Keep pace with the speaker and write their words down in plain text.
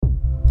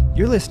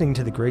You're listening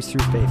to the Grace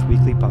Through Faith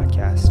Weekly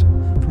Podcast.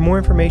 For more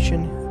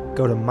information,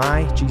 go to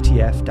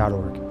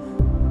mygtf.org.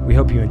 We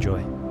hope you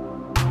enjoy.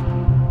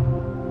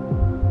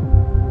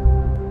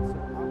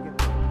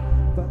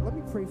 But let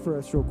me pray for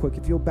us real quick.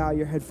 If you'll bow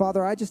your head.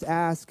 Father, I just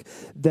ask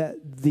that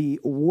the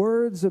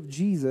words of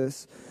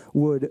Jesus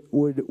would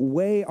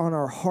weigh on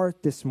our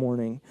heart this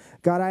morning.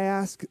 God, I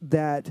ask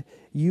that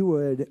you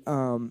would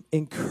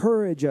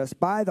encourage us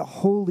by the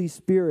Holy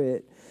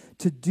Spirit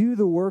to do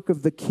the work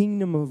of the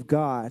kingdom of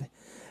God,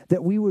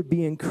 that we would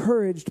be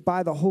encouraged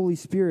by the Holy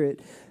Spirit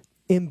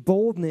in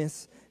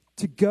boldness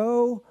to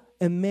go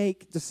and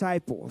make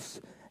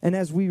disciples. And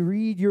as we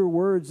read your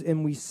words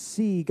and we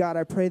see, God,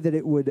 I pray that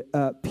it would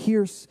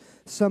pierce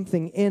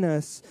something in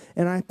us.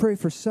 And I pray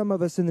for some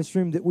of us in this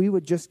room that we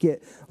would just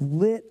get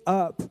lit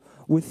up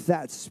with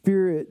that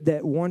spirit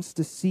that wants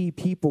to see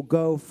people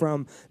go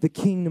from the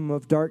kingdom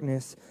of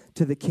darkness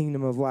to the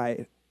kingdom of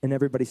light. And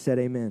everybody said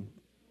amen.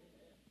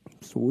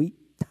 Sweet.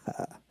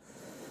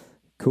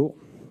 Cool.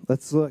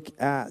 Let's look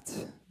at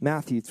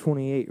Matthew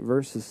 28,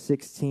 verses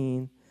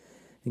 16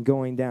 and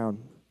going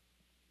down.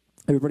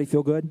 Everybody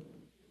feel good?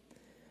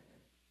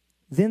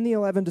 Then the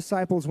 11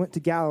 disciples went to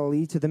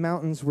Galilee, to the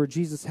mountains where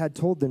Jesus had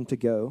told them to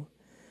go.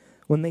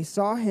 When they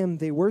saw him,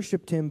 they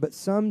worshipped him, but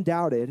some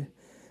doubted.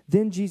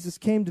 Then Jesus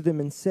came to them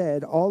and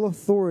said, "All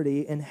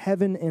authority in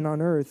heaven and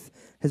on earth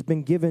has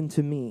been given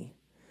to me.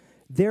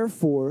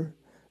 Therefore,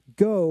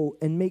 go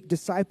and make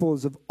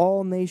disciples of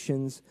all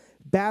nations,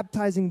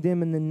 baptizing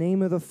them in the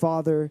name of the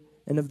Father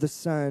and of the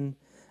Son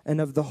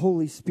and of the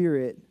Holy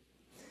Spirit,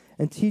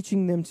 and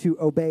teaching them to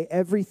obey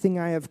everything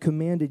I have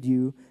commanded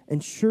you,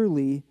 and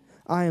surely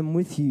I am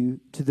with you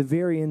to the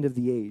very end of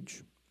the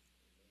age."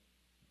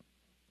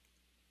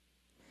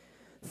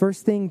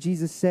 First thing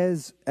Jesus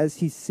says as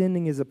he's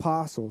sending his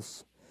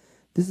apostles,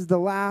 this is the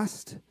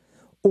last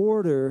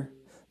order,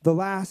 the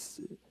last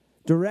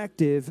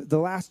directive, the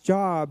last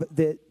job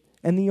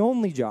and the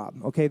only job,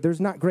 okay?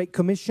 There's not great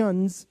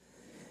commissions.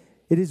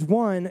 It is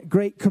one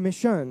great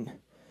commission.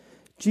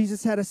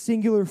 Jesus had a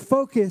singular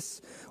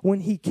focus when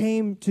he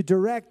came to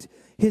direct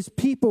his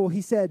people.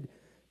 He said,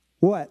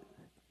 what?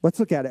 Let's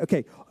look at it.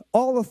 Okay,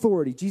 all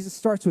authority. Jesus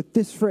starts with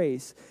this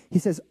phrase. He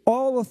says,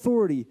 all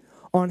authority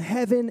on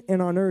heaven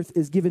and on earth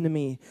is given to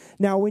me.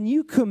 Now, when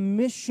you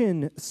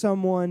commission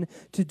someone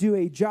to do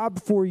a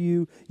job for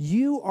you,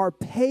 you are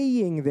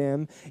paying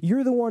them.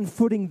 You're the one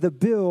footing the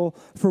bill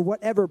for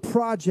whatever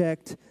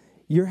project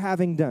you're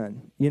having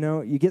done. You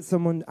know, you get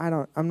someone,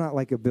 I'm not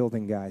like a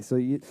building guy.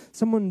 So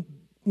someone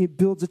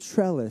builds a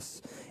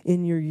trellis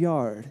in your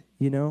yard,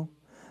 you know,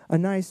 a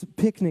nice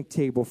picnic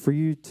table for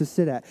you to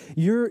sit at.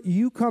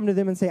 You come to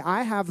them and say,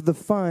 I have the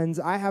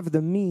funds, I have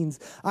the means,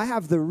 I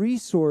have the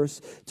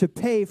resource to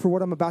pay for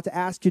what I'm about to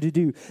ask you to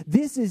do.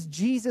 This is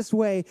Jesus'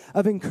 way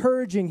of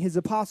encouraging his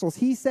apostles.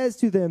 He says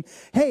to them,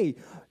 hey,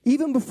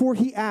 even before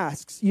he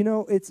asks, you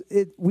know,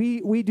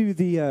 we do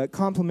the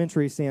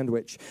complimentary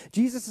sandwich.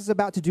 Jesus is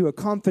about to do a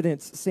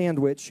confidence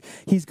sandwich.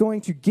 He's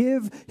going to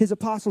give his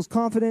apostles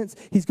confidence.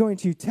 He's going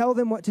to tell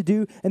them what to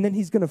do, and then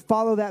he's going to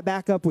follow that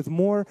back up with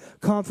more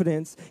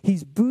confidence.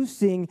 He's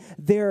boosting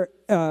their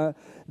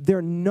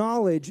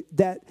knowledge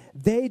that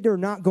they are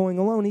not going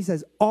alone. He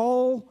says,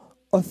 all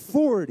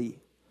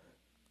authority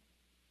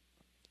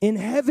in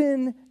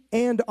heaven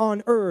and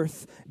on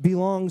earth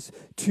belongs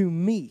to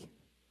me.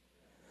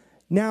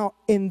 Now,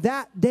 in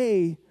that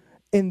day,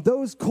 in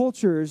those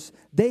cultures,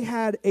 they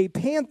had a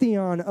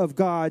pantheon of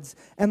gods,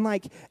 and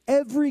like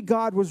every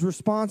god was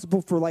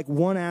responsible for like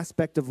one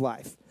aspect of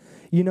life.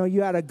 You know,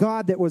 you had a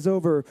god that was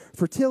over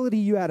fertility.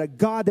 You had a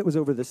god that was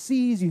over the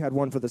seas. You had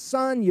one for the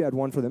sun. You had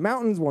one for the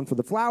mountains, one for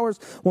the flowers,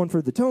 one for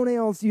the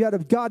toenails. You had a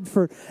god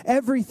for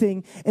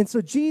everything. And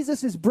so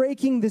Jesus is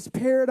breaking this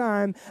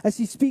paradigm as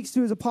he speaks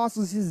to his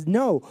apostles. He says,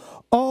 no,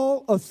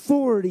 all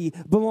authority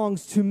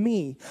belongs to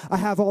me. I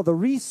have all the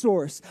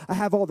resource. I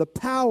have all the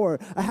power.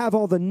 I have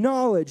all the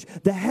knowledge.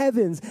 The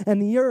heavens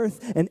and the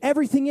earth and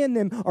everything in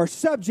them are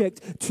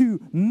subject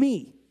to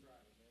me.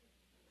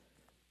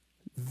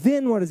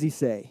 Then what does he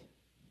say?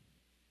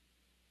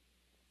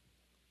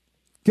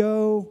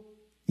 Go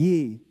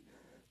ye,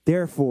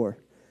 therefore,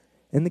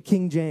 in the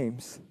King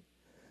James.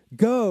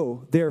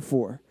 Go,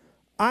 therefore.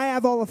 I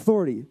have all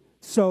authority,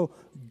 so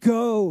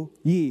go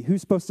ye.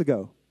 Who's supposed to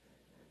go?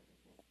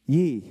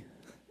 Ye.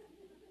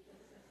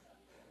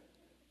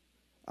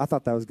 I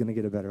thought that was going to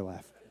get a better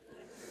laugh.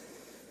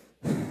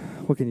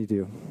 What can you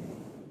do?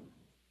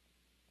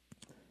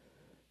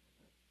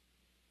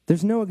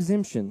 There's no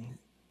exemption.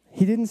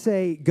 He didn't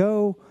say,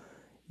 go,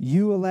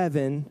 you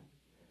 11,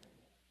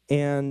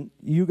 and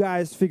you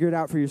guys figure it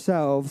out for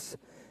yourselves.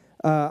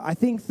 I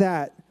think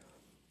that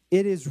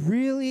it is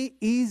really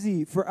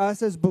easy for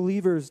us as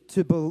believers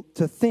to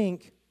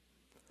think,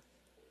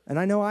 and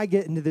I know I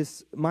get into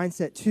this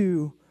mindset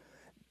too,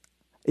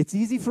 it's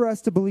easy for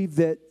us to believe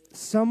that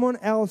someone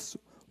else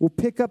will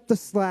pick up the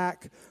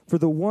slack for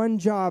the one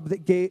job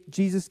that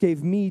Jesus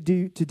gave me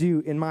to do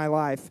in my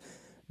life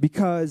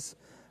because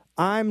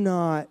I'm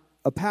not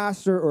a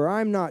pastor or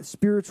I'm not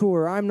spiritual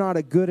or I'm not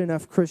a good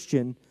enough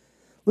Christian.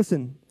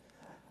 Listen,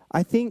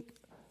 I think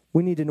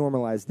we need to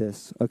normalize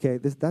this, okay?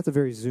 That's a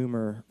very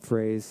Zoomer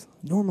phrase.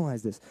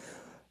 Normalize this.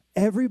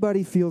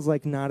 Everybody feels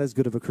like not as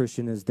good of a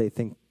Christian as they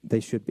think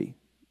they should be.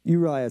 You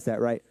realize that,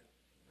 right?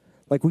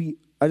 Like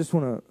I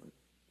want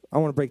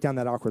to break down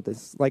that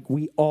awkwardness. Like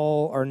we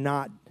all are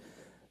not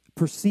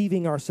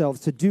perceiving ourselves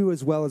to do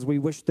as well as we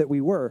wish that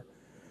we were.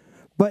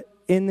 But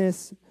in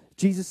this,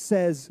 Jesus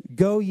says,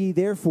 go ye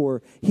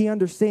therefore. He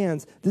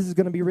understands this is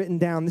going to be written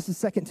down. This is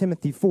 2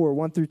 Timothy 4,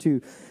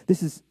 1-2.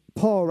 This is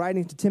Paul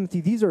writing to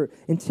Timothy. These are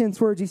intense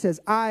words. He says,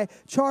 I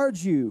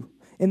charge you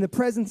in the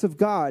presence of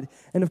God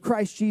and of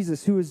Christ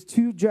Jesus, who is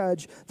to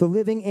judge the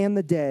living and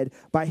the dead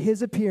by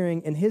his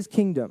appearing in his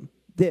kingdom.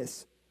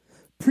 This,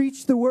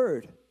 preach the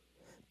word.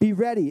 Be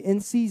ready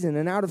in season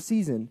and out of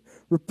season.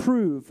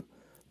 Reprove,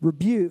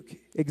 rebuke,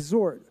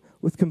 exhort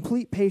with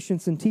complete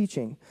patience and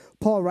teaching.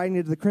 Paul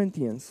writing to the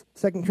Corinthians,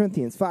 2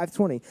 Corinthians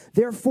 5:20.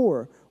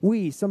 Therefore,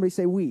 we, somebody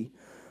say we,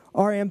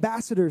 are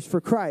ambassadors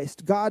for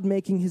Christ, God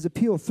making his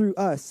appeal through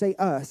us, say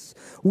us.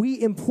 We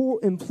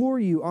implore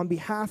you on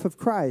behalf of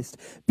Christ,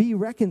 be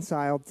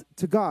reconciled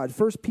to God.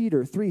 1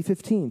 Peter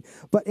 3:15.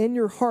 But in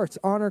your hearts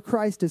honor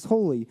Christ as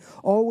holy,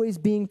 always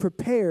being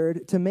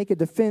prepared to make a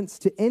defense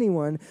to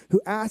anyone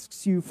who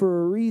asks you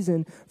for a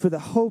reason for the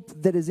hope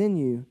that is in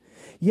you.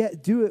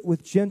 Yet do it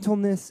with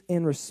gentleness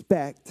and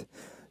respect.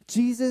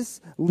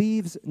 Jesus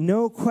leaves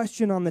no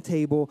question on the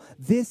table.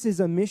 This is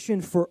a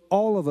mission for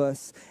all of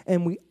us,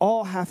 and we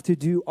all have to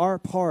do our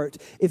part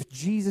if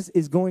Jesus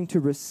is going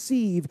to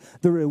receive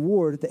the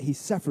reward that he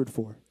suffered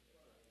for.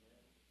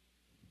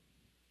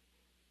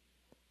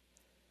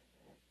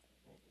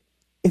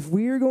 If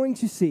we are going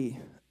to see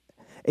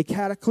a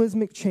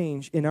cataclysmic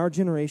change in our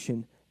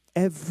generation,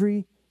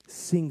 every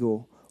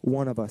single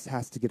one of us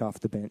has to get off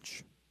the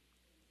bench.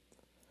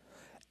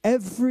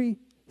 Every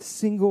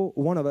single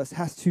one of us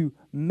has to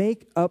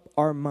make up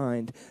our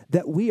mind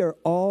that we are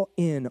all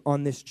in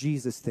on this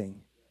Jesus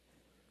thing.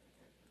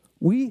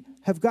 We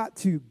have got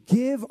to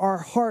give our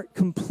heart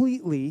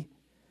completely,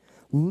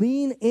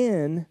 lean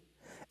in,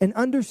 and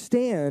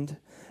understand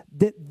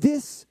that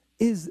this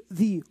is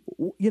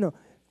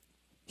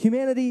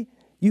humanity,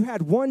 you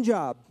had one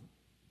job.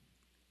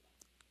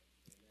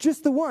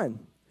 Just the one.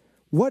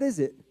 What is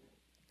it?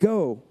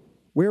 Go.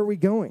 Where are we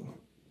going?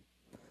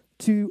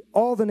 To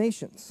all the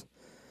nations.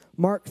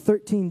 Mark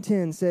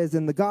 13:10 says,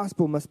 and the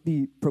gospel must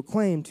be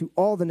proclaimed to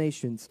all the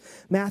nations.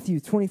 Matthew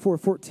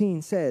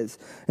 24:14 says,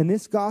 and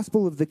this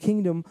gospel of the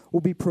kingdom will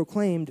be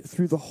proclaimed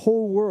through the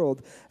whole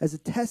world as a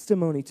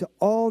testimony to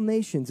all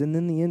nations, and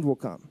then the end will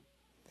come.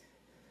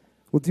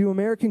 Well, do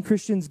American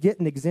Christians get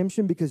an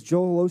exemption because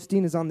Joel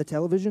Osteen is on the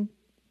television?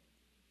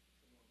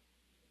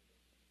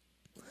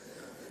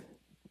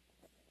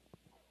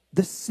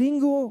 The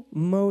single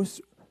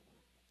most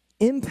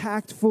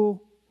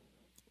impactful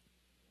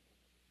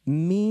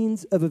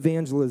means of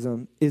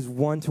evangelism is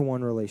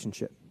one-to-one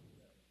relationship.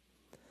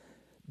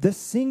 The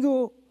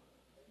single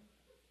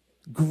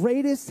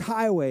greatest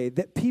highway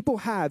that people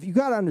have, you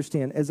got to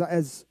understand, as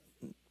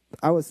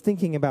I was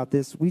thinking about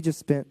this, we just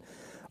spent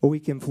a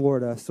week in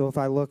Florida, so if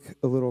I look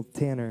a little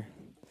tanner,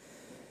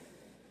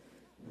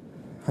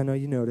 I know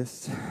you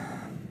noticed.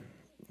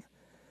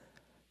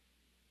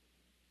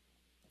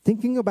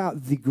 Thinking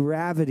about the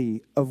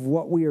gravity of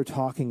what we are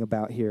talking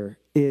about here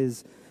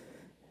is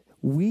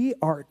we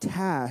are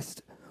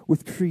tasked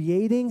with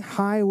creating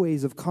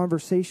highways of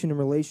conversation and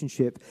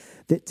relationship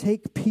that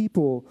take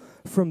people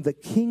from the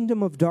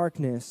kingdom of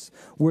darkness,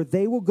 where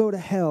they will go to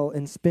hell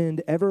and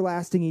spend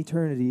everlasting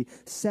eternity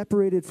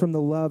separated from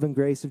the love and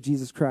grace of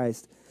Jesus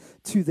Christ,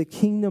 to the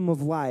kingdom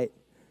of light,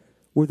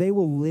 where they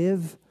will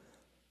live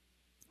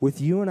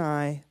with you and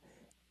I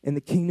in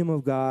the kingdom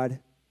of God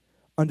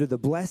under the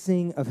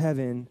blessing of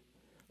heaven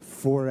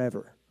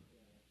forever.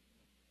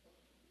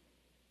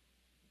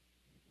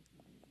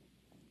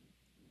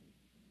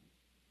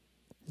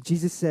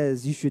 Jesus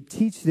says you should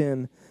teach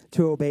them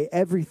to obey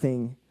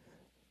everything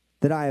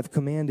that I have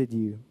commanded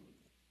you.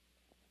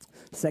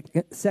 2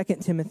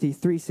 Timothy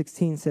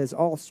 3:16 says,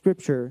 all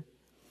scripture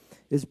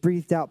is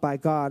breathed out by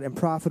God and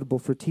profitable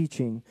for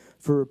teaching,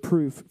 for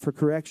reproof, for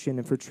correction,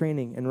 and for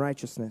training in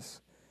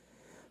righteousness.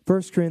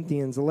 1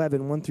 Corinthians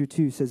 11,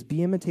 1-2 says,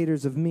 be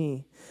imitators of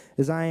me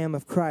as I am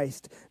of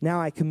Christ.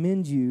 Now I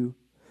commend you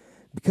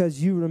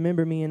because you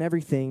remember me in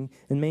everything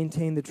and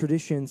maintain the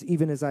traditions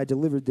even as I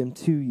delivered them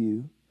to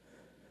you.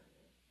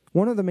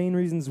 One of the main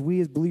reasons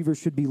we as believers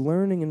should be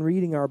learning and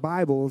reading our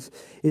Bibles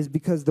is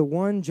because the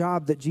one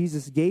job that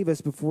Jesus gave us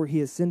before he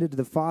ascended to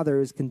the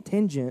Father is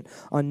contingent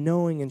on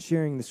knowing and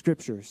sharing the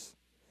Scriptures.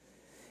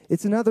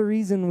 It's another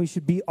reason we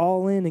should be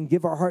all in and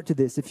give our heart to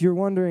this. If you're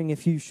wondering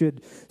if you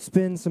should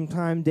spend some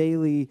time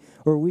daily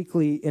or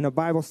weekly in a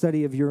Bible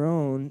study of your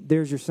own,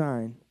 there's your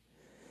sign.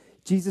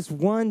 Jesus'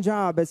 one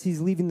job as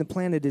he's leaving the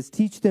planet is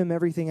teach them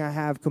everything I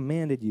have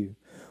commanded you.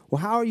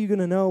 Well, how are you going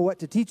to know what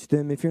to teach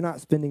them if you're not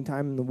spending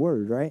time in the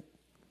Word, right?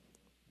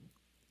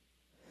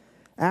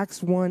 Acts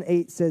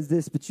 1:8 says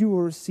this, but you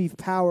will receive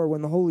power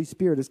when the Holy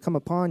Spirit has come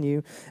upon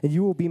you, and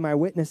you will be my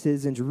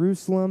witnesses in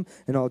Jerusalem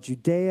and all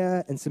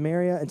Judea and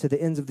Samaria and to the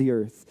ends of the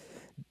earth.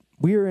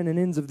 We are in an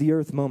ends of the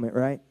earth moment,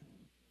 right?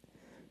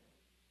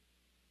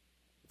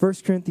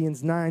 1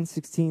 Corinthians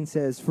 9:16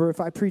 says, "For if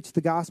I preach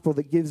the gospel,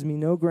 that gives me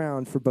no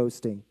ground for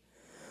boasting.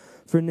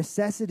 For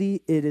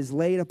necessity it is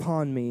laid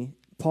upon me."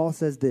 Paul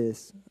says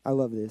this, I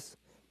love this.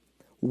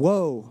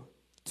 "Woe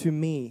to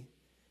me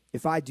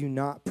if I do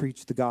not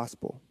preach the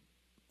gospel."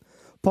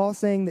 Paul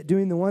saying that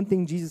doing the one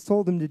thing Jesus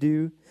told him to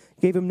do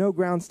gave him no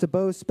grounds to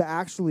boast, but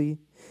actually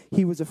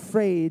he was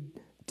afraid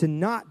to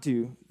not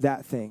do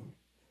that thing.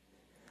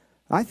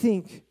 I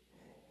think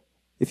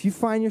if you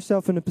find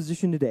yourself in a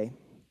position today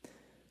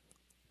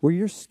where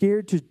you're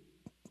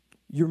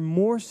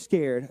more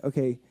scared,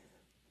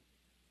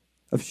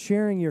 of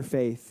sharing your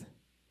faith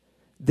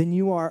than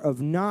you are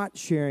of not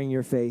sharing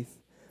your faith,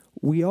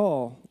 we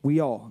all,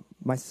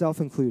 myself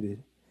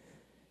included,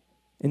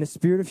 in a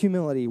spirit of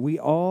humility, we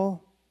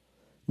all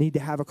need to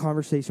have a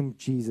conversation with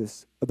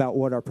Jesus about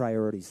what our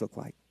priorities look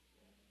like.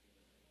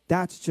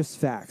 That's just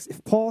facts.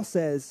 If Paul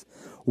says,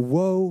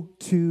 "Woe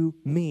to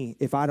me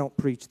if I don't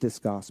preach this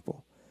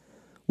gospel,"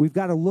 we've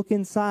got to look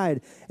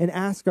inside and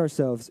ask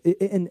ourselves.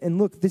 And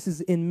look, this is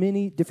in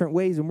many different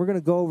ways, and we're going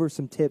to go over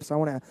some tips. I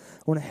want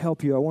to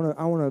help you. I want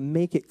to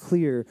make it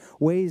clear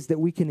ways that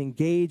we can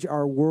engage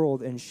our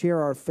world and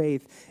share our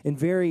faith in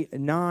very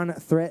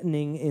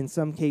non-threatening, in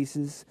some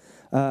cases,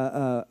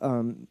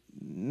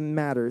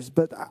 matters.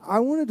 But I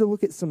wanted to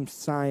look at some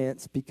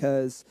science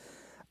because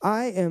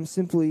I am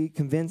simply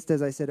convinced,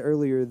 as I said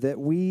earlier, that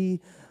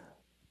we,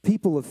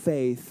 people of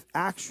faith,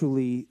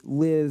 actually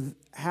live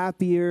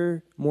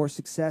happier, more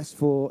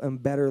successful,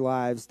 and better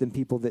lives than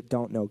people that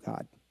don't know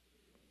God.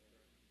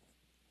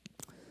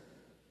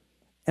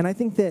 And I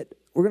think that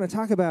we're going to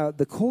talk about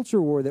the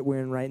culture war that we're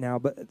in right now,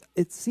 but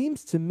it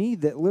seems to me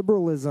that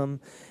liberalism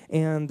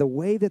and the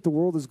way that the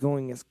world is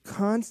going is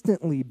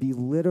constantly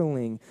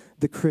belittling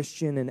the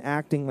Christian and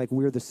acting like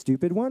we're the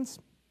stupid ones.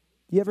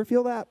 You ever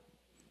feel that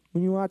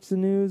when you watch the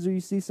news or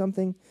you see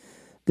something?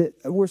 That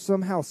we're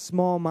somehow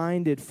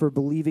small-minded for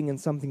believing in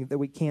something that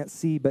we can't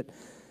see, but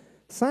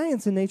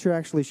science and nature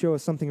actually show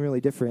us something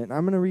really different.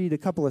 I'm going to read a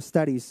couple of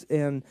studies,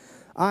 and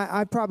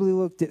I probably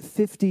looked at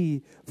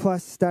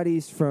 50-plus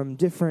studies from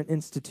different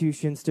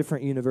institutions,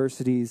 different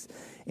universities,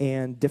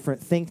 and different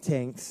think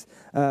tanks,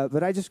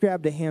 but I just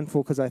grabbed a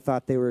handful because I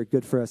thought they were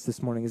good for us this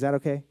morning. Is that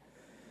okay?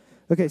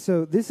 Okay,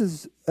 so this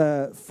is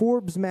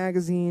Forbes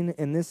magazine,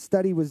 and this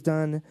study was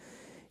done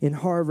in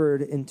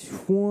Harvard in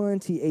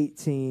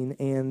 2018,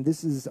 and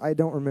this is, I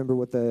don't remember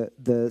what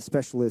the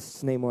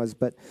specialist's name was,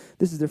 but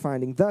this is their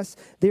finding. Thus,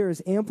 there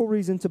is ample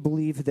reason to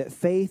believe that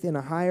faith in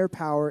a higher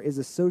power is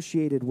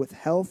associated with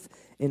health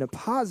in a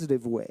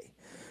positive way.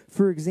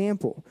 For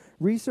example,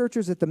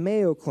 researchers at the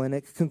Mayo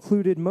Clinic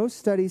concluded most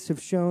studies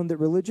have shown that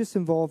religious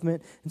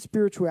involvement and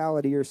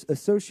spirituality are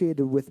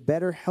associated with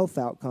better health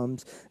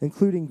outcomes,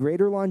 including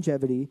greater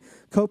longevity,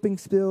 coping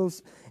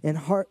skills, and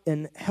heart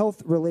and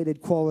health-related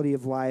quality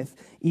of life,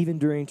 even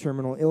during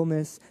terminal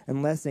illness,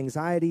 and less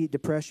anxiety,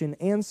 depression,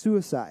 and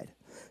suicide.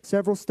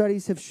 Several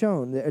studies have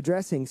shown that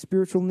addressing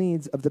spiritual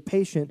needs of the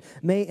patient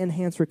may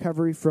enhance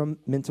recovery from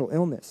mental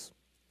illness.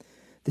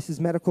 This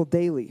is Medical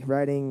Daily,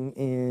 writing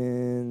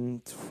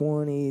in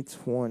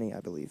 2020,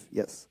 I believe.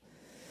 Yes.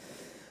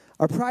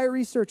 Our prior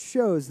research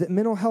shows that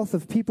mental health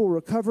of people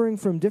recovering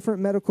from different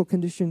medical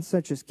conditions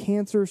such as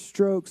cancer,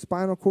 stroke,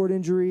 spinal cord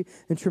injury,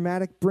 and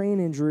traumatic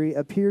brain injury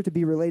appear to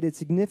be related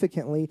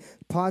significantly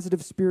to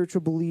positive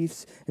spiritual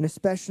beliefs and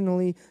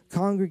especially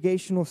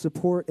congregational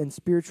support and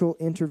spiritual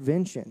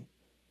intervention.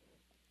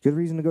 Good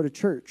reason to go to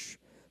church.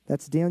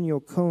 That's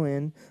Daniel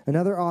Cohen,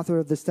 another author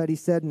of the study,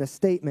 said in a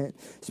statement,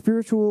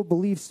 "Spiritual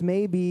beliefs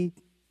may be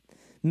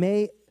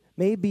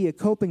a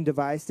coping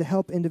device to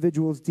help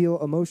individuals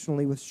deal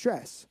emotionally with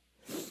stress."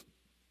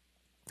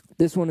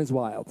 This one is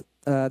wild.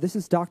 This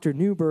is Dr.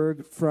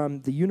 Newberg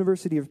from the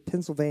University of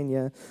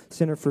Pennsylvania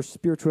Center for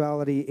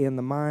Spirituality and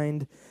the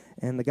Mind,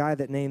 and the guy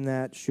that named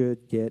that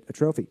should get a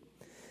trophy.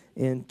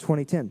 In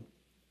 2010,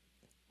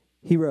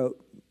 he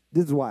wrote,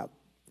 this is wild.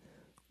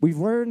 "We've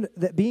learned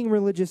that being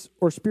religious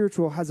or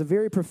spiritual has a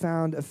very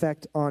profound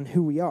effect on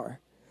who we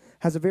are,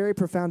 has a very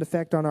profound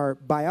effect on our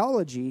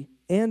biology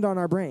and on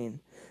our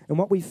brain. And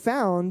what we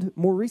found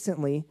more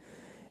recently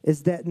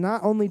is that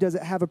not only does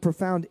it have a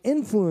profound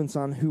influence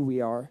on who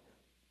we are,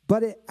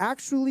 but it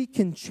actually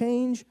can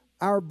change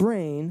our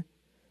brain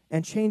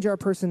and change our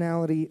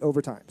personality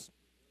over time."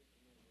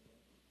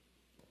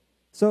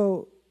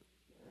 So,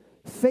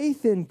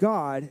 faith in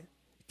God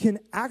can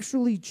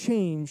actually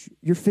change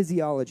your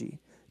physiology,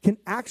 can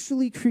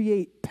actually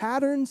create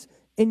patterns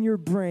in your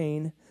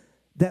brain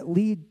that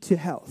lead to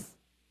health.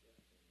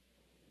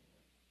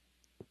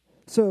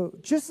 So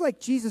just like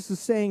Jesus is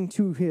saying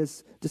to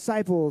his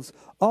disciples,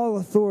 "All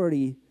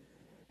authority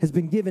has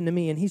been given to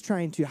me," and he's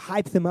trying to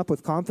hype them up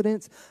with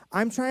confidence,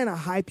 I'm trying to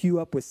hype you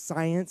up with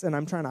science, and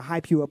I'm trying to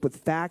hype you up with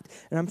fact,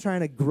 and I'm trying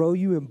to grow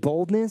you in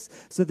boldness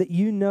so that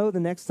you know the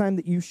next time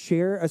that you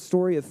share a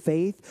story of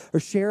faith or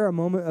share a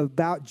moment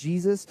about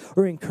Jesus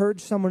or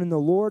encourage someone in the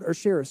Lord or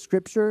share a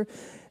scripture,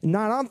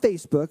 not on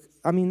Facebook,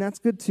 I mean, that's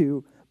good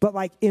too, but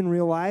like in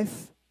real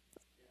life,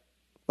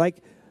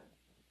 like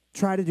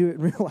try to do it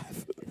in real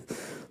life.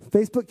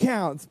 Facebook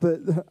counts, but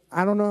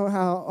I don't know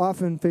how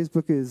often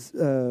Facebook is,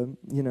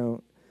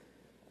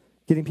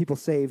 getting people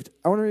saved.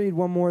 I want to read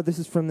one more. This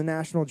is from the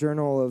National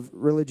Journal of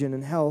Religion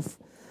and Health.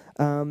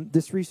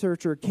 This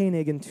researcher,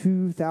 Koenig, in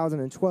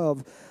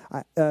 2012,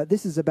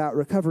 this is about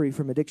recovery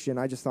from addiction.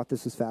 I just thought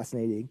this was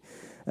fascinating.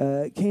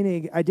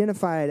 Koenig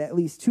identified at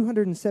least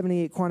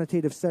 278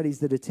 quantitative studies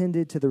that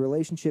attended to the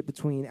relationship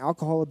between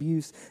alcohol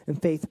abuse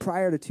and faith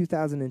prior to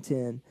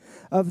 2010.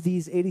 Of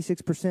these,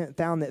 86%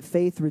 found that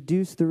faith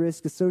reduced the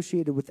risk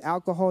associated with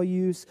alcohol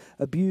use,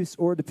 abuse,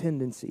 or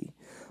dependency.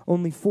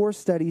 Only 4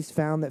 studies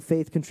found that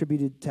faith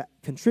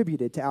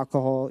contributed to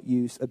alcohol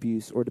use,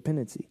 abuse, or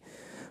dependency,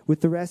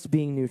 with the rest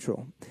being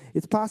neutral.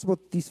 It's possible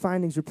that these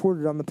findings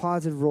reported on the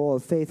positive role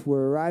of faith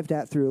were arrived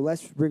at through a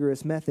less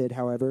rigorous method.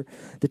 However,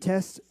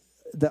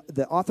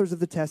 the authors of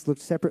the test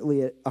looked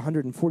separately at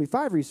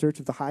 145 research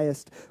of the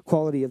highest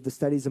quality of the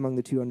studies among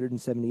the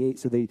 278.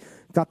 So they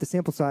got the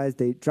sample size,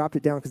 they dropped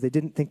it down because they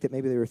didn't think that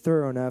maybe they were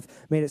thorough enough,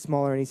 made it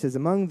smaller, and he says,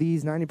 among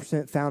these,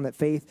 90% found that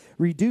faith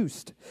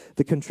reduced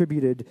the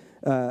contributed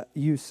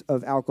use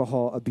of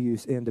alcohol,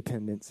 abuse, and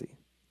dependency.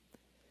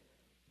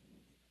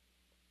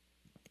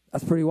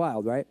 That's pretty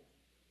wild, right?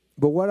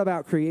 But what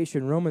about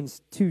creation?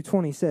 Romans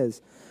 2:20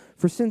 says,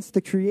 for since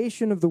the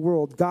creation of the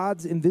world,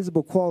 God's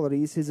invisible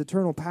qualities, his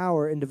eternal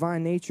power and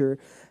divine nature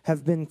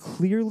have been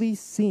clearly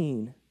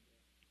seen,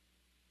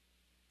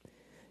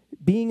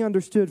 being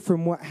understood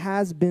from what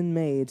has been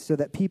made, so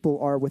that people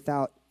are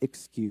without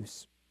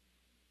excuse.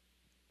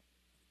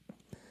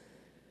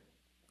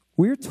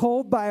 We're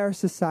told by our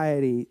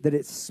society that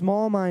it's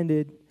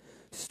small-minded,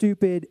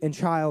 stupid, and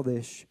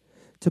childish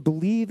to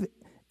believe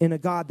in a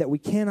God that we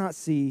cannot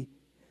see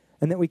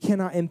and that we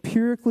cannot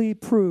empirically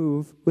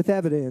prove with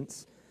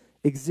evidence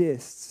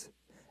exists.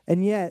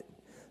 And yet,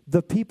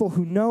 the people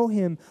who know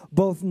him,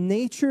 both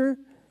nature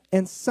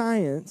and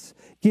science,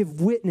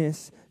 give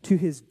witness to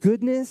his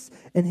goodness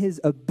and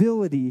his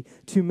ability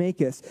to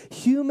make us.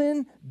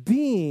 Human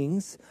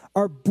beings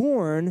are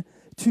born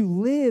to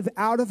live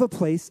out of a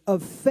place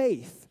of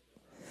faith.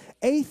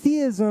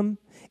 Atheism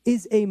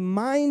is a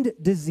mind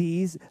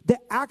disease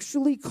that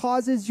actually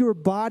causes your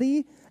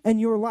body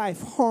and your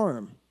life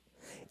harm.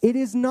 It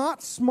is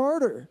not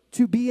smarter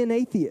to be an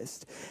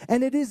atheist,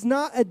 and it is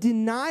not a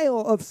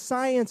denial of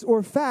science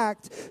or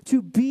fact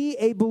to be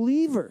a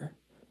believer.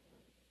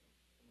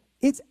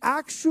 It's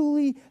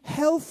actually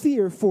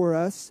healthier for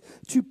us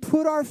to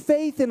put our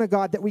faith in a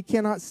God that we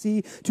cannot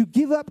see, to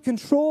give up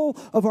control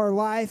of our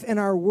life and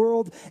our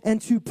world, and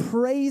to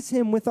praise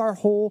him with our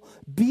whole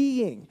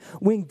being.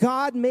 When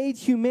God made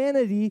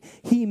humanity,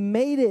 he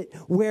made it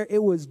where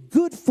it was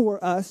good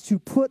for us to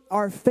put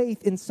our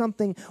faith in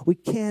something we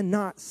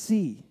cannot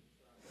see.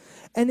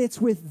 And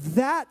it's with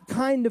that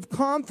kind of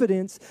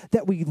confidence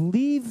that we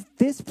leave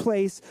this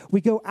place, we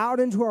go out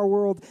into our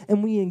world,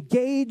 and we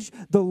engage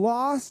the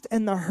lost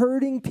and the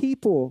hurting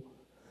people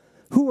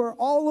who are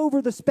all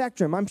over the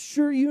spectrum. I'm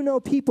sure you know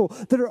people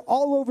that are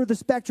all over the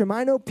spectrum.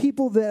 I know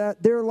people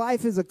that their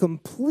life is a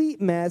complete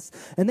mess,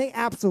 and they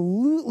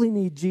absolutely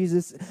need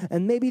Jesus,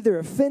 and maybe they're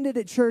offended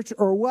at church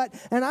or what.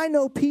 And I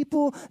know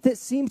people that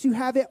seem to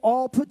have it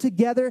all put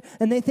together,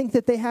 and they think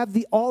that they have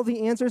all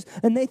the answers,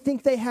 and they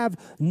think they have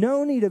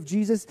no need of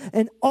Jesus.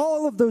 And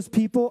all of those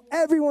people,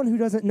 everyone who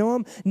doesn't know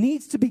him,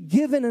 needs to be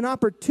given an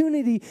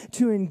opportunity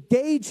to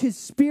engage his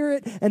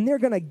spirit, and they're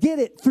going to get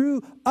it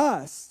through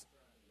us.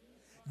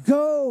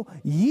 Go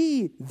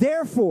ye,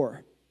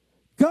 therefore.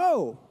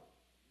 Go.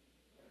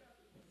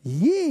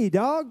 Ye,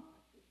 dog.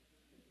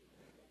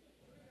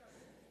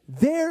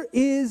 There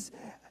is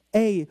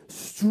a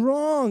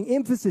strong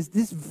emphasis,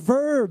 this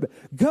verb,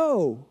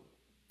 go.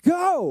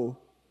 Go.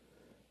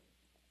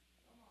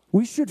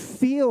 We should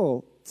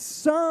feel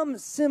some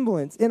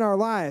semblance in our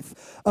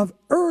life of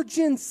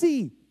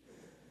urgency.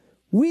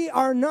 We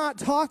are not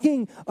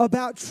talking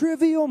about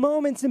trivial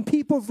moments in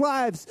people's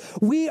lives.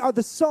 We are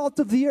the salt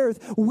of the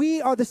earth.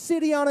 We are the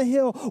city on a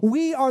hill.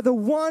 We are the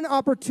one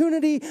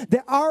opportunity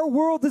that our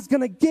world is going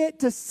to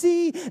get to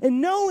see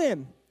and know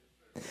him.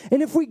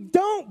 And if we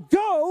don't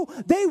go,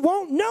 they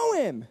won't know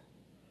him.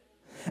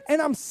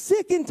 And I'm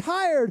sick and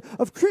tired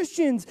of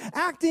Christians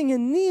acting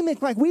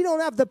anemic like we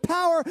don't have the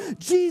power.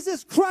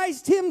 Jesus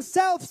Christ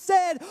himself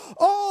said,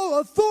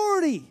 all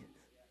authority.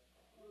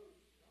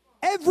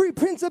 Every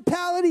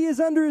principality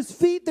is under his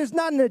feet. There's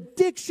not an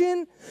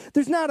addiction.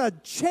 There's not a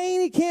chain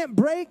he can't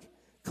break.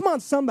 Come on,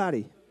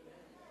 somebody.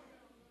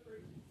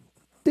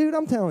 Dude,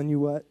 I'm telling you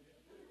what.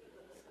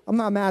 I'm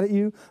not mad at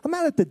you. I'm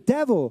mad at the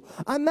devil.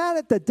 I'm mad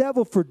at the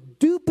devil for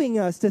duping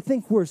us to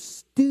think we're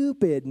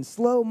stupid and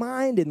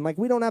slow-minded and like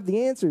we don't have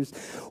the answers.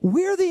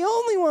 We're the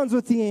only ones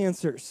with the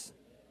answers.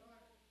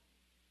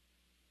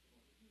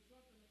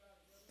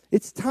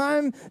 It's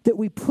time that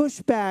we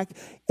push back,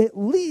 at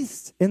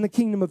least in the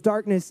kingdom of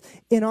darkness,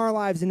 in our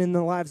lives and in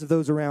the lives of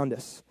those around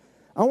us.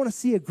 I want to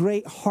see a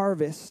great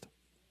harvest.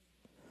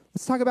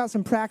 Let's talk about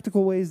some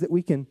practical ways that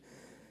we can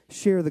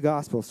share the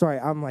gospel. Sorry,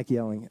 I'm like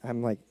yelling.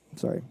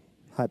 Sorry,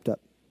 hyped up.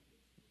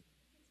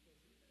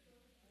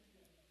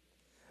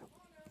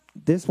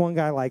 this one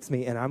guy likes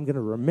me, and I'm going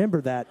to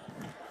remember that.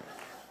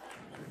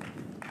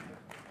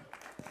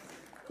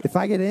 If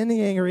I get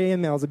any angry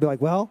emails, I'd be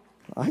like, well,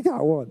 I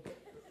got one.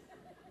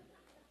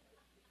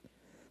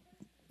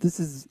 This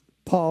is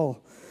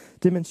Paul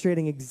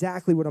demonstrating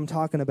exactly what I'm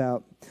talking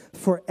about.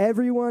 For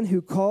everyone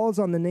who calls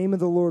on the name of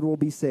the Lord will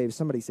be saved.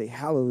 Somebody say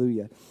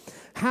hallelujah.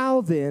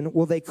 How then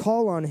will they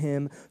call on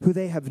him who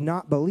they have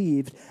not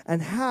believed?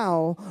 And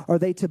how are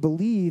they to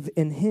believe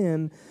in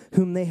him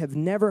whom they have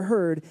never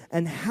heard?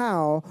 And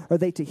how are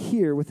they to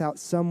hear without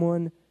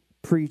someone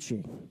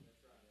preaching?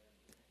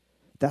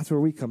 That's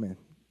where we come in.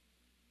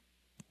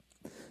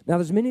 Now,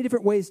 there's many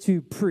different ways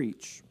to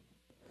preach.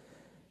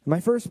 My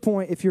first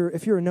point, if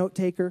you're a note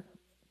taker,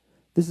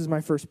 this is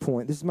my first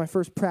point. This is my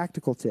first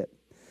practical tip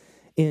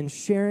in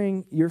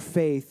sharing your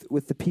faith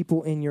with the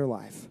people in your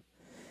life.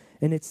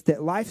 And it's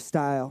that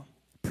lifestyle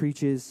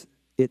preaches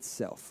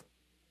itself.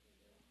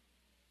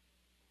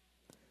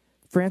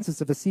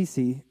 Francis of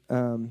Assisi,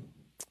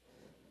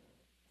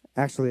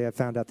 actually I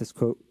found out this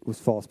quote was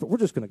false, but we're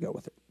just going to go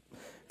with it.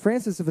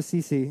 Francis of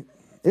Assisi,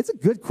 it's a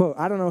good quote.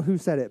 I don't know who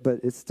said it, but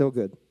it's still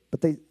good.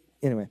 But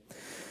anyway,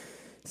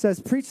 it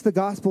says, preach the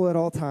gospel at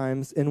all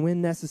times, and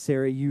when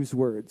necessary, use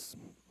words.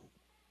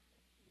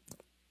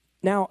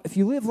 Now, if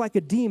you live like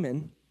a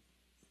demon,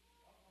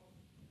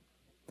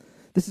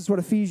 this is what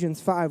Ephesians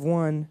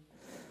 5:1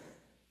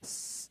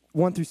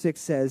 through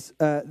 6 says,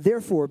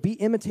 therefore, be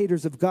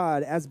imitators of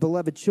God as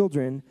beloved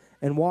children,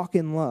 and walk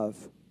in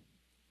love.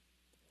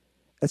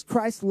 As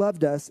Christ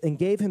loved us and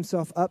gave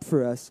himself up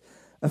for us,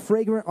 a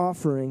fragrant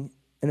offering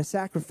and a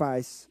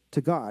sacrifice to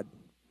God.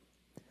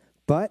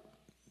 But,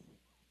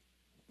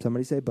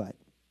 somebody say but,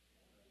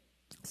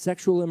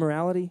 sexual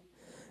immorality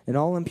and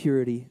all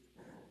impurity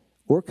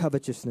or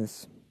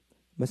covetousness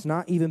must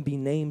not even be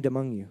named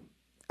among you,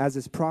 as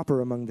is proper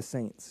among the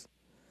saints.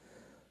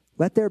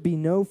 Let there be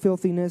no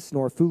filthiness,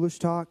 nor foolish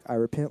talk, I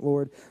repent,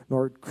 Lord,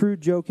 nor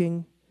crude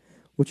joking,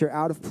 which are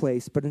out of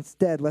place, but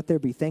instead let there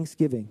be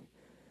thanksgiving.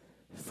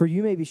 For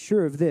you may be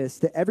sure of this,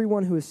 that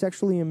everyone who is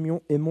sexually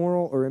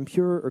immoral or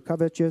impure or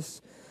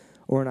covetous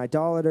or an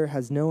idolater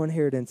has no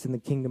inheritance in the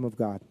kingdom of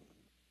God.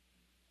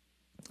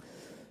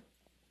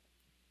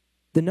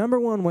 The number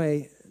one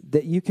way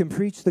that you can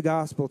preach the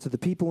gospel to the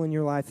people in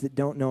your life that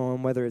don't know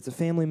him, whether it's a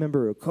family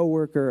member, a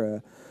coworker,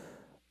 a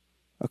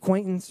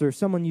acquaintance, or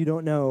someone you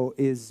don't know,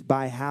 is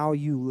by how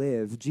you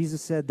live.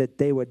 Jesus said that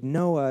they would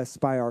know us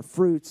by our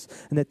fruits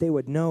and that they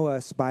would know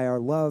us by our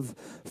love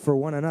for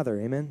one another.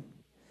 Amen?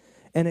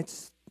 And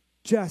it's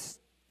just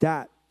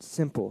that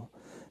simple.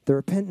 The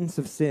repentance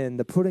of sin,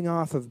 the putting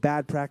off of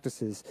bad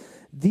practices.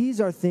 These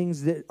are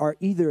things that are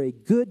either a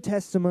good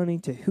testimony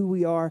to who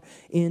we are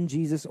in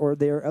Jesus, or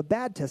they're a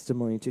bad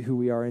testimony to who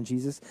we are in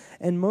Jesus.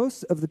 And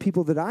most of the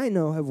people that I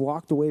know have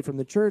walked away from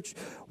the church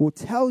will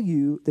tell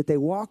you that they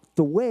walked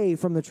away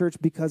from the church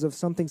because of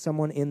something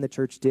someone in the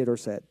church did or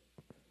said.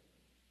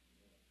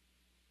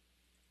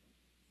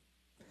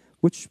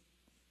 Which,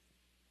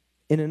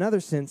 in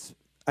another sense,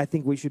 I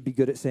think we should be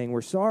good at saying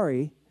we're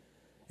sorry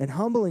and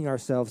humbling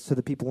ourselves to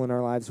the people in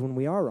our lives when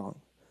we are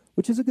wrong,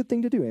 which is a good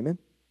thing to do, amen?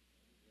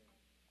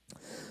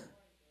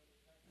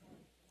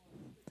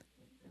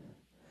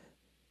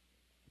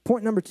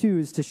 Point number 2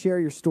 is to share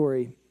your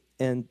story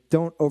and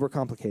don't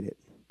overcomplicate it.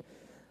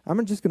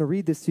 I'm just going to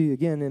read this to you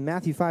again. In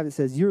Matthew 5, it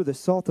says, you're the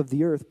salt of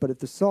the earth, but if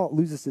the salt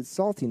loses its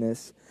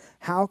saltiness,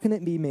 how can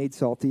it be made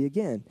salty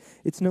again?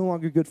 It's no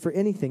longer good for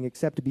anything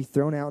except to be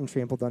thrown out and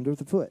trampled under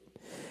the foot.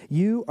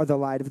 You are the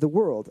light of the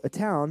world. A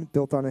town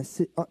built on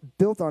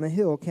a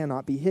hill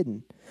cannot be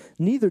hidden.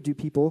 Neither do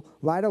people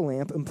light a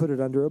lamp and put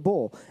it under a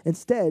bowl.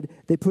 Instead,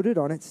 they put it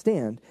on its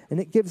stand, and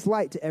it gives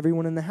light to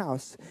everyone in the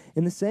house.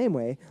 In the same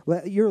way,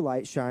 let your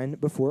light shine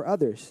before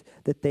others,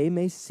 that they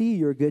may see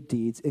your good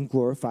deeds and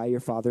glorify your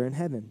Father in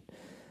heaven.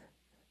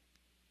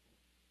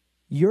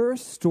 Your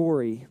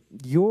story,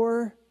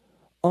 your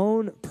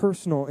own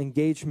personal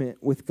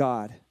engagement with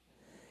God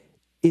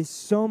is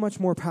so much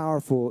more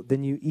powerful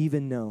than you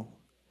even know.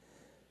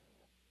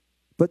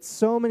 But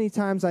so many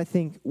times I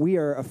think we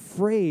are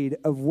afraid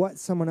of what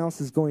someone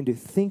else is going to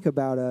think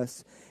about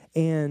us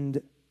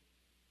and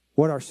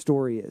what our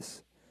story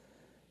is.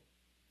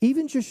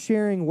 Even just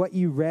sharing what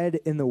you read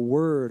in the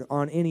Word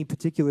on any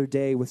particular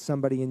day with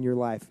somebody in your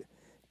life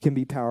can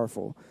be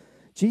powerful.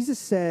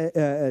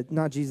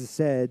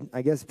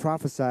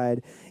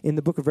 Prophesied in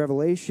the book of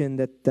Revelation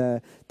that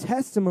the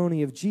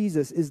testimony of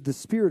Jesus is the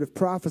spirit of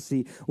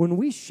prophecy. When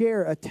we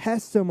share a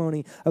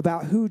testimony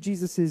about who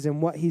Jesus is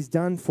and what he's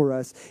done for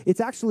us, it's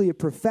actually a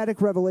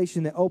prophetic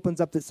revelation that opens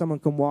up that someone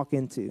can walk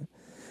into.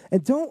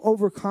 And don't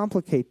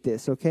overcomplicate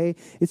this, okay?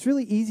 It's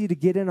really easy to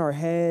get in our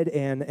head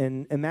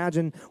and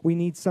imagine we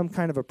need some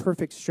kind of a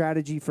perfect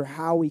strategy for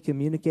how we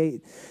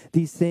communicate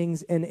these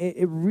things. And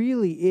it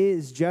really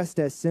is just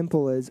as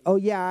simple as, oh,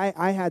 yeah,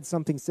 I had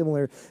something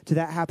similar to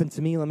that happen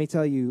to me. Let me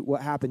tell you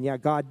what happened. Yeah,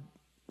 God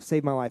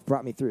saved my life,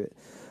 brought me through it.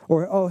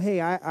 Or, oh,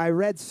 hey, I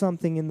read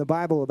something in the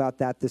Bible about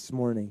that this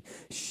morning.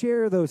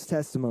 Share those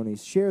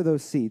testimonies. Share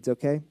those seeds,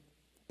 okay?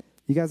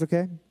 You guys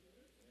okay?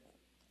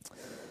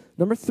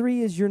 Number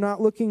 3 is you're not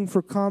looking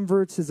for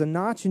converts as a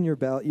notch in your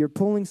belt. You're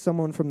pulling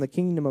someone from the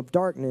kingdom of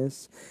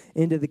darkness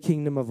into the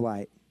kingdom of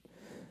light.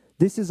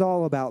 This is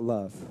all about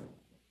love.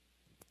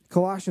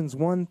 Colossians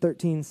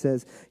 1:13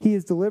 says, He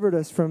has delivered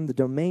us from the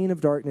domain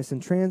of darkness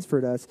and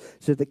transferred us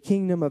to the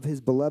kingdom of His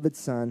beloved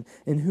Son,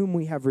 in whom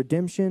we have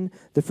redemption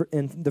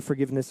and the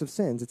forgiveness of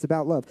sins. It's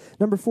about love.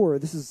 Number 4,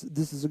 this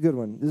is a good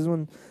one. This is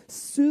one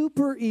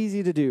super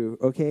easy to do,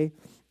 okay?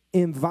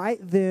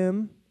 Invite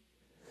them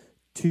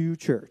to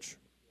church.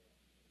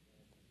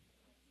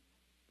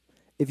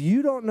 If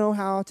you don't know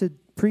how to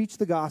preach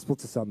the gospel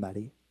to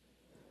somebody,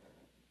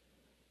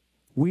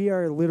 we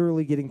are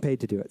literally getting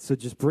paid to do it. So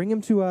just bring them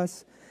to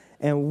us,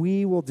 and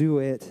we will do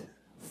it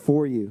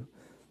for you.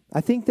 I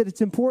think that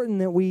it's important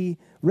that we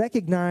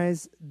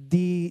recognize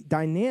the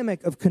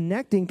dynamic of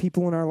connecting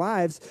people in our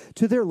lives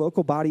to their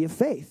local body of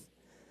faith.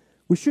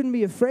 We shouldn't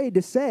be afraid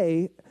to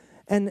say,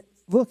 and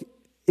look,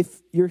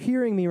 if you're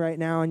hearing me right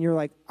now and you're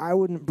like, I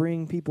wouldn't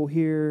bring people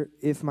here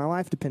if my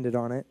life depended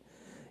on it,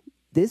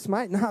 this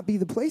might not be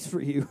the place for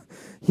you.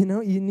 You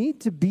know, you need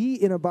to be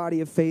in a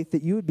body of faith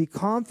that you would be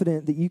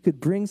confident that you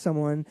could bring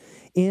someone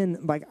in.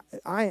 Like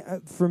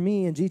for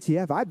me in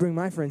GTF, I bring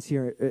my friends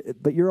here,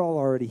 but you're all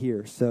already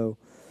here, so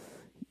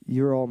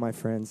you're all my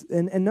friends.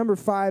 And number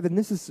 5, and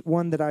this is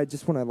one that I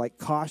just want to like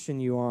caution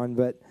you on,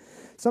 but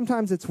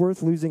sometimes it's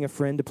worth losing a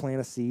friend to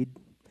plant a seed.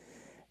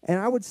 And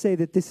I would say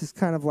that this is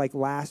kind of like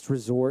last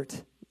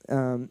resort.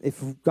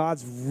 If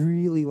God's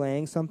really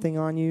laying something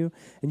on you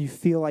and you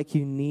feel like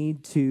you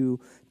need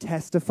to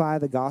testify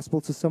the gospel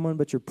to someone,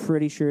 but you're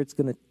pretty sure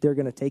they're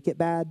gonna take it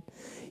bad,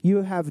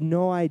 you have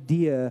no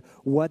idea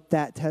what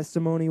that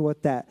testimony,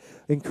 what that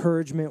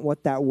encouragement,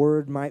 what that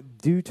word might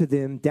do to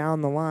them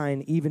down the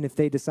line, even if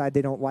they decide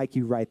they don't like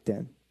you right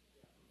then.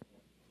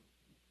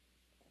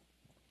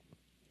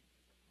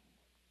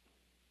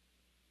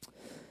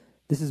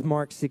 This is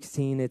Mark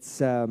 16. It's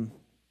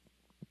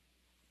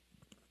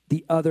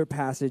the other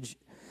passage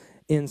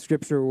in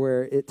Scripture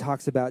where it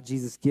talks about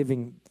Jesus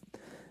giving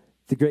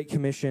the Great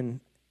Commission.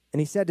 And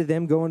he said to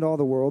them, Go into all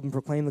the world and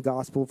proclaim the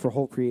gospel for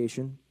whole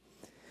creation.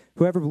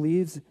 Whoever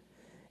believes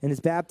and is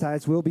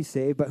baptized will be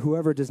saved, but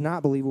whoever does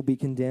not believe will be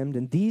condemned.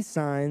 And these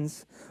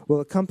signs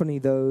will accompany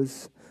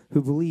those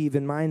who believe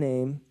in my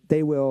name.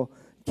 They will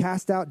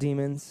cast out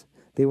demons.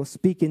 They will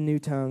speak in new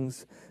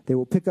tongues. They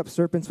will pick up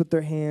serpents with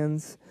their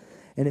hands.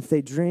 And if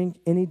they drink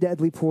any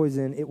deadly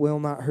poison, it will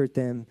not hurt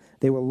them.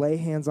 They will lay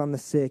hands on the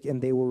sick,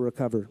 and they will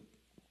recover.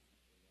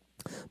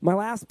 My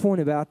last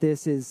point about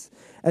this is,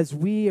 as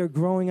we are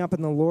growing up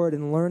in the Lord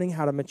and learning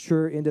how to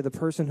mature into the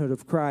personhood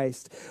of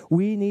Christ,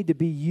 we need to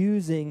be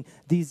using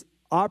these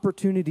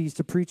opportunities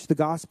to preach the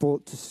gospel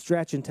to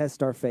stretch and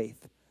test our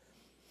faith.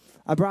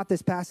 I brought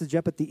this passage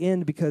up at the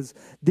end because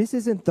this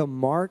isn't the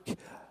mark.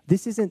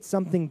 This isn't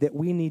something that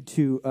we need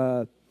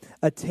to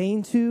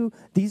attain to.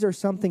 These are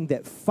something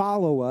that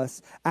follow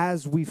us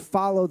as we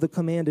follow the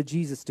command of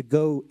Jesus to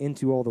go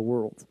into all the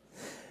world.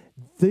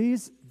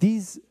 These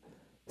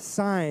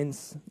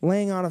signs,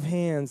 laying on of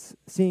hands,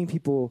 seeing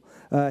people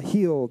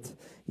healed,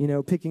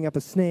 picking up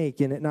a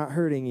snake and it not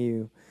hurting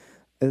you,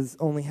 has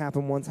only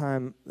happened one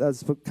time.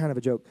 That's kind of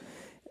a joke.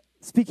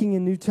 Speaking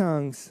in new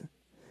tongues,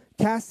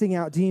 casting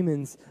out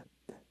demons,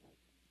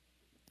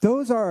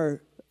 those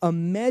are a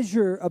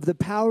measure of the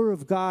power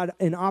of God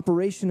in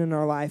operation in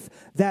our life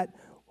that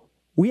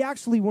we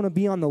actually want to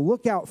be on the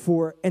lookout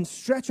for and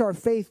stretch our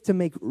faith to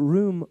make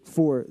room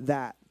for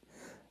that.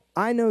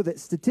 I know that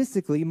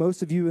statistically,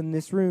 most of you in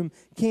this room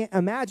can't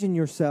imagine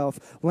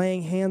yourself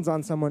laying hands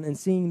on someone and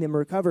seeing them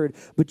recovered,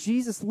 but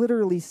Jesus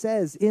literally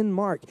says in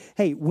Mark,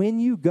 hey, when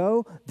you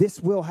go, this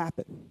will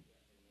happen.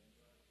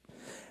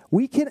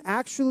 We can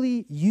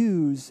actually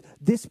use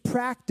this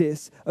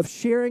practice of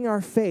sharing our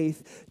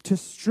faith to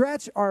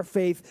stretch our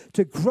faith,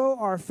 to grow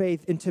our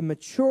faith, and to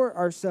mature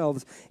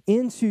ourselves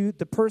into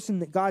the person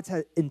that God's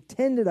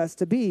intended us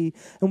to be,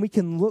 and we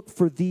can look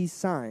for these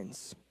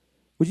signs.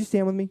 Would you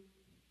stand with me?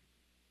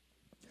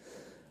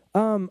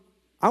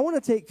 I want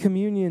to take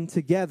communion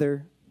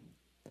together.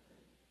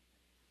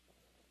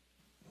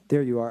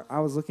 There you are. I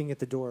was looking at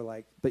the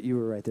door but you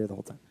were right there the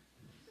whole time.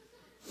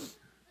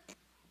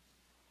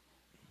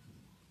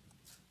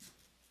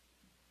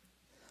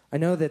 I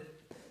know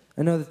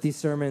that these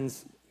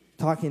sermons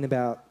talking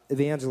about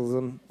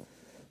evangelism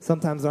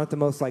sometimes aren't the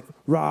most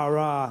rah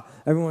rah.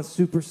 Everyone's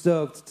super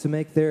stoked to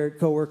make their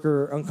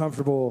coworker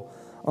uncomfortable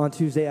on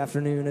Tuesday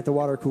afternoon at the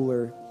water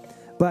cooler.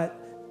 But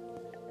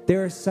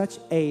there is such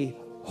a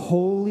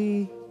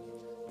holy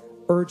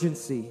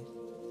urgency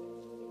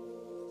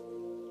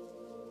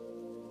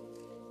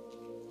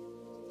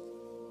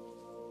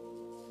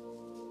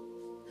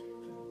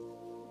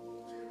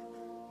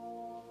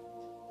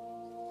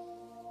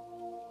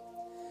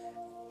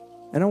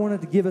and I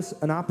wanted to give us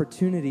an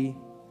opportunity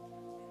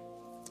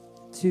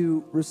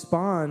to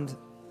respond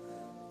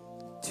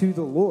to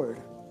the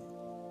Lord.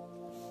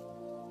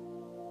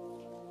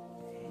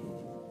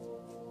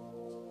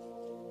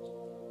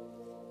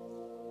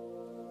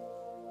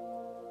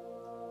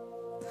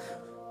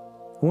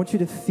 I want you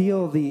to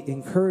feel the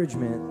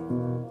encouragement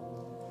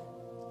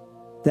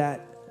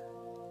that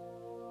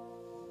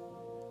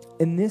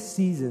in this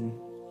season,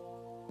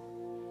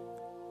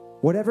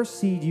 whatever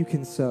seed you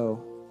can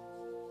sow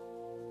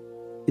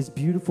is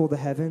beautiful to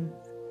heaven,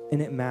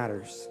 and it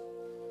matters.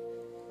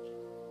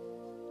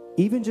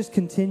 Even just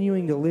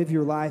continuing to live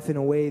your life in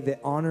a way that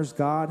honors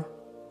God,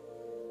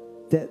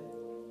 that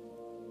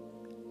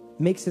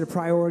makes it a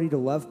priority to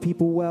love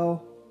people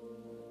well,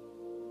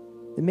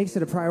 it makes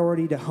it a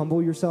priority to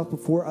humble yourself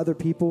before other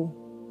people,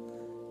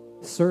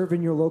 serve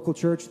in your local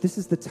church. This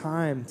is the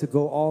time to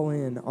go all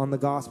in on the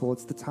gospel.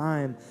 It's the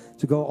time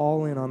to go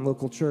all in on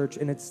local church.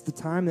 And it's the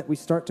time that we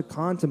start to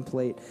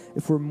contemplate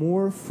if we're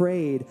more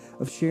afraid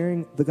of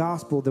sharing the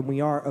gospel than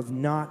we are of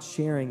not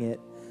sharing it.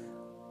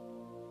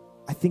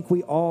 I think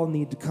we all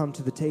need to come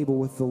to the table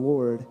with the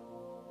Lord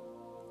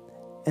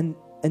and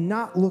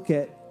not look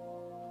at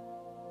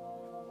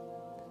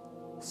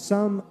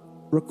some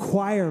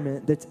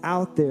requirement that's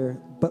out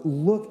there, but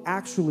look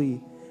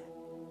actually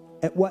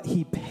at what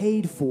he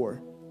paid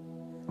for.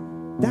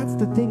 That's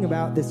the thing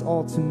about this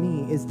all to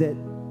me, is that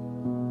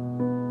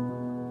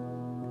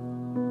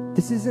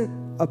this isn't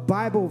a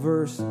Bible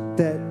verse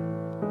that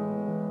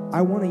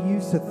I want to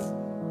use to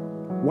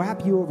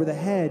whap you over the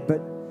head,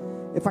 but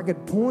if I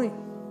could point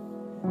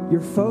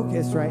your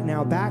focus right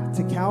now back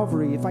to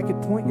Calvary, if I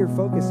could point your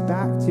focus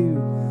back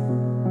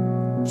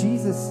to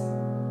Jesus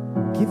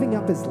giving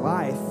up his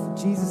life,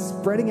 Jesus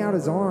spreading out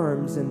his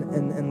arms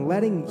and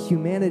letting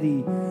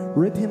humanity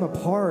rip him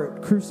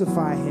apart,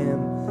 crucify him,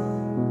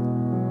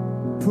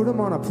 put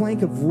him on a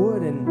plank of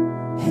wood and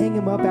hang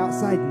him up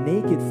outside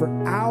naked for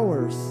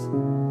hours.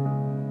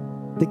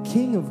 The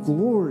King of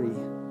glory.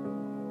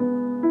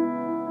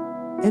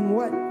 And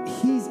what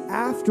he's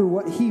after,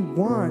 what he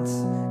wants,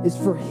 is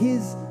for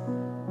his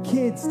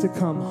kids to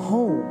come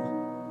home.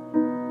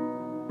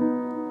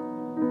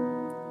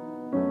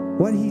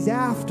 What he's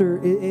after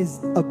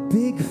is a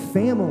big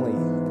family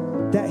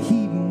that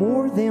he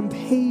more than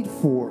paid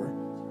for.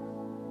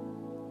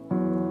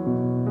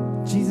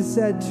 Jesus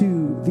said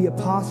to the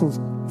apostles,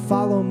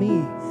 "Follow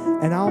me,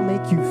 and I'll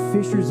make you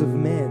fishers of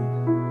men."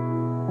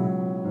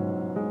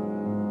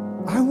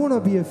 I want to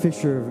be a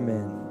fisher of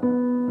men.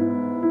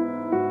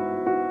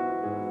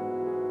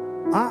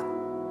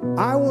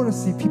 I want to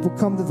see people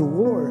come to the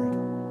Lord.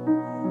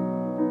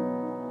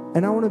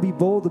 And I want to be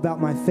bold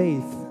about my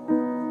faith.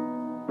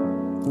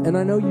 And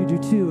I know you do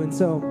too. And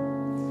so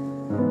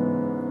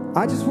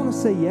I just want to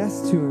say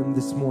yes to him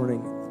this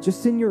morning.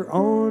 Just in your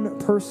own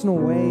personal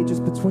way,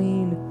 just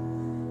between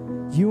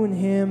you and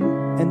him.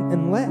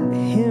 And let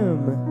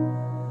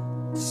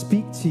him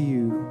speak to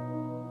you.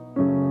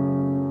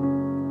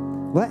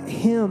 Let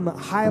him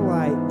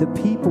highlight the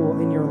people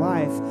in your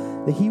life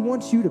that he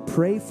wants you to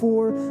pray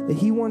for, that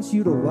he wants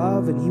you to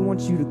love, and he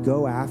wants you to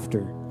go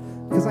after.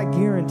 Because I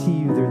guarantee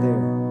you they're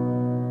there.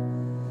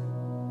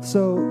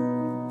 So,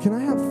 can I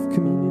have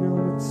communion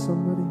elements,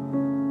 somebody?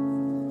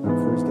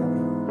 First got me.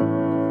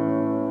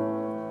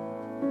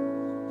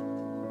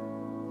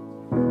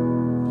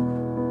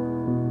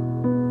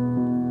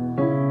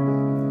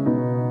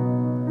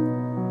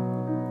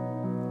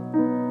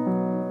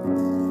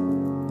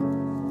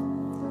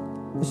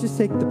 Let's just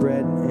take the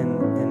bread and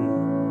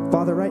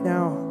Father, right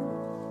now,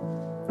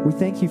 we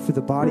thank you for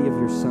the body of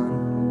your Son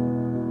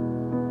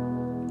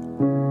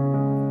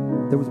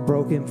that was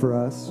broken for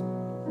us,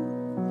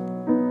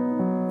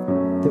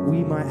 that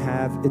we might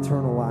have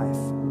eternal life.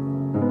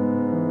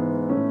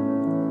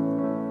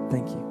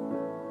 Thank you.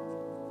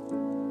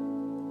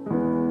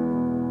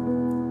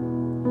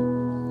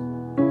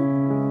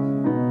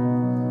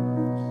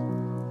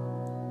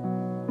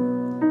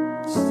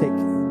 Just take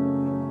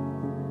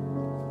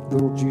a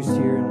little juice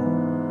here. And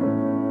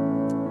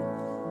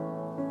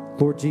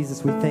Lord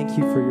Jesus, we thank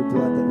you for your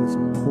blood that was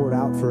poured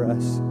out for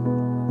us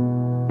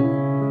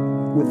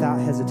without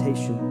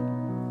hesitation.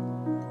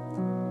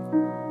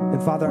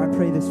 And Father, I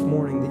pray this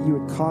morning that you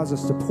would cause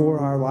us to pour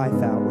our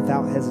life out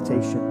without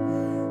hesitation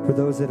for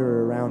those that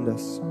are around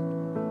us.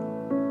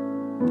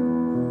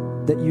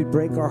 That you'd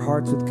break our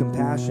hearts with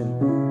compassion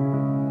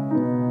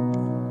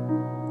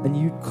and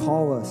you'd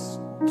call us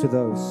to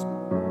those.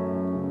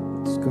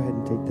 Just go ahead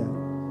and take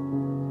that.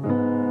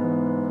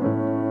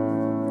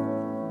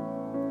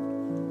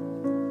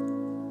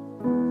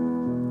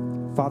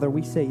 Father,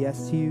 we say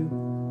yes to you.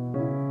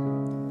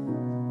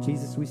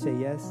 Jesus, we say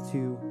yes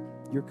to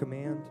your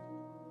command.